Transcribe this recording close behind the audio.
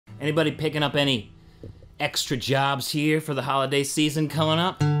Anybody picking up any extra jobs here for the holiday season coming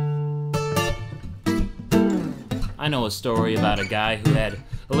up? I know a story about a guy who had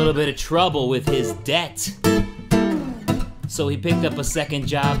a little bit of trouble with his debt. So he picked up a second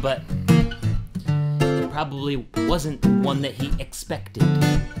job, but it probably wasn't one that he expected.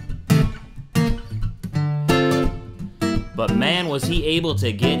 But man, was he able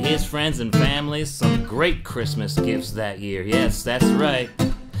to get his friends and family some great Christmas gifts that year. Yes, that's right.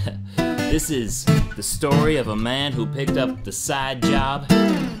 This is the story of a man who picked up the side job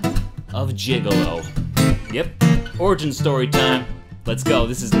of gigolo. Yep, origin story time. Let's go.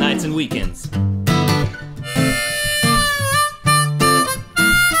 This is Nights and Weekends.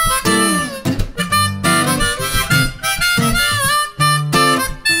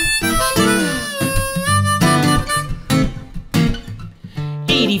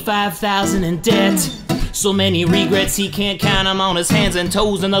 $85,000 in debt. So many regrets he can't count them on his hands and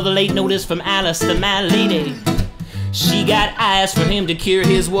toes. Another late notice from Alice, the my lady. She got eyes for him to cure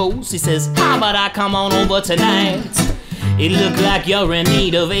his woes. He says, how about I come on over tonight? It looked like you're in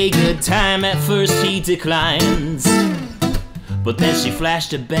need of a good time. At first he declines, but then she flashed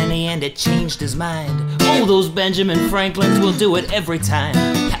to Benny and it changed his mind. Oh, those Benjamin Franklins will do it every time.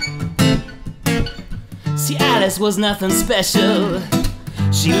 See, Alice was nothing special.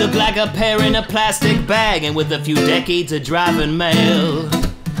 She looked like a pear in a plastic bag, and with a few decades of driving mail,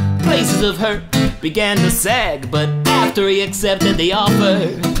 places of hurt began to sag. But after he accepted the offer,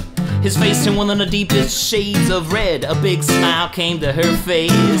 his face turned one of the deepest shades of red. A big smile came to her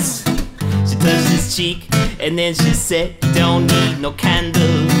face. She touched his cheek and then she said, you don't need no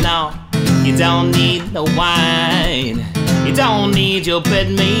candles, no. You don't need no wine. You don't need your bed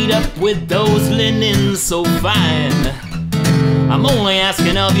made up with those linens so fine. I'm only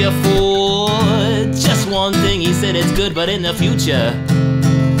asking of you for just one thing. He said it's good, but in the future,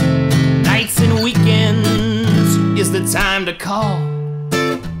 nights and weekends is the time to call.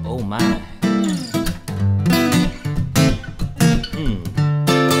 Oh my.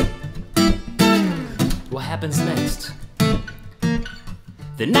 What happens next?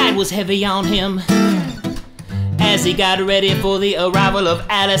 The night was heavy on him as he got ready for the arrival of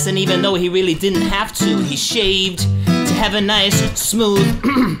Alice, and even though he really didn't have to, he shaved to have a nice, smooth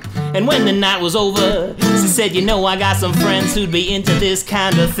and when the night was over, she said, you know, I got some friends who'd be into this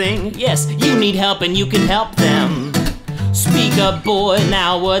kind of thing. Yes, you need help and you can help them. Speak up, boy,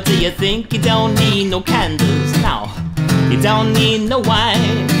 now what do you think? You don't need no candles, no. You don't need no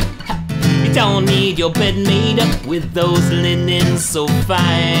wine. You don't need your bed made up with those linens so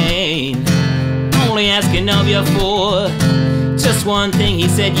fine. Only asking of you for just one thing. He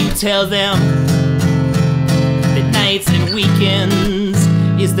said, you tell them that nights and weekends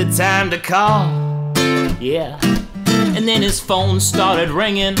is the time to call. Yeah. And then his phone started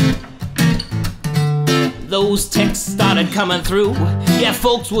ringing. Those texts started coming through. Yeah,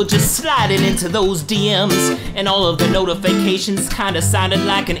 folks were just sliding into those DMs, and all of the notifications kinda sounded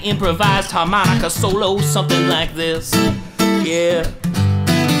like an improvised harmonica solo, something like this. Yeah.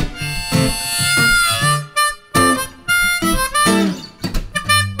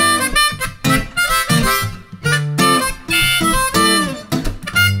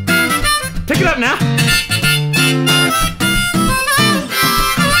 Pick it up now.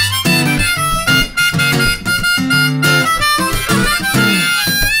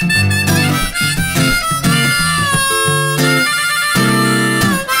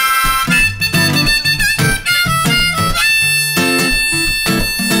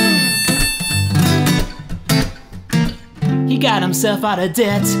 He got himself out of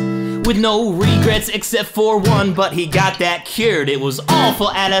debt with no regrets except for one, but he got that cured. It was all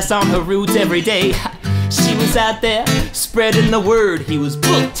for Alice on her route every day. She was out there spreading the word. He was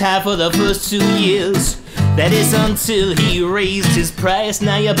booked high for the first 2 years. That is until he raised his price.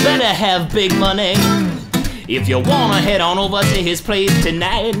 Now you better have big money if you wanna head on over to his place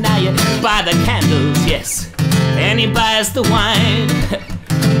tonight. Now you buy the candles, yes, and he buys the wine.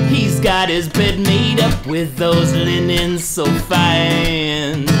 He's got his bed made up with those linens so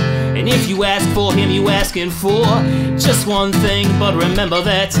fine. And if you ask for him, you asking for just one thing. But remember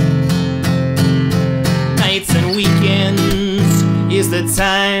that nights and weekends is the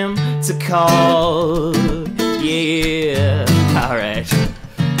time to call. Yeah, alright.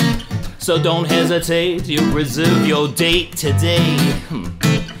 So don't hesitate, you reserve your date today.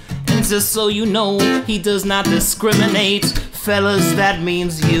 And just so you know, he does not discriminate. Fellas, that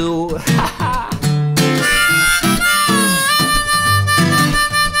means you. Ha ha.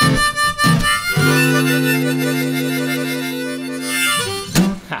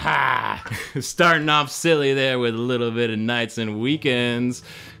 Starting off silly there with a little bit of nights and weekends.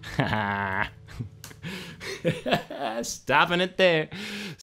 Stopping it there.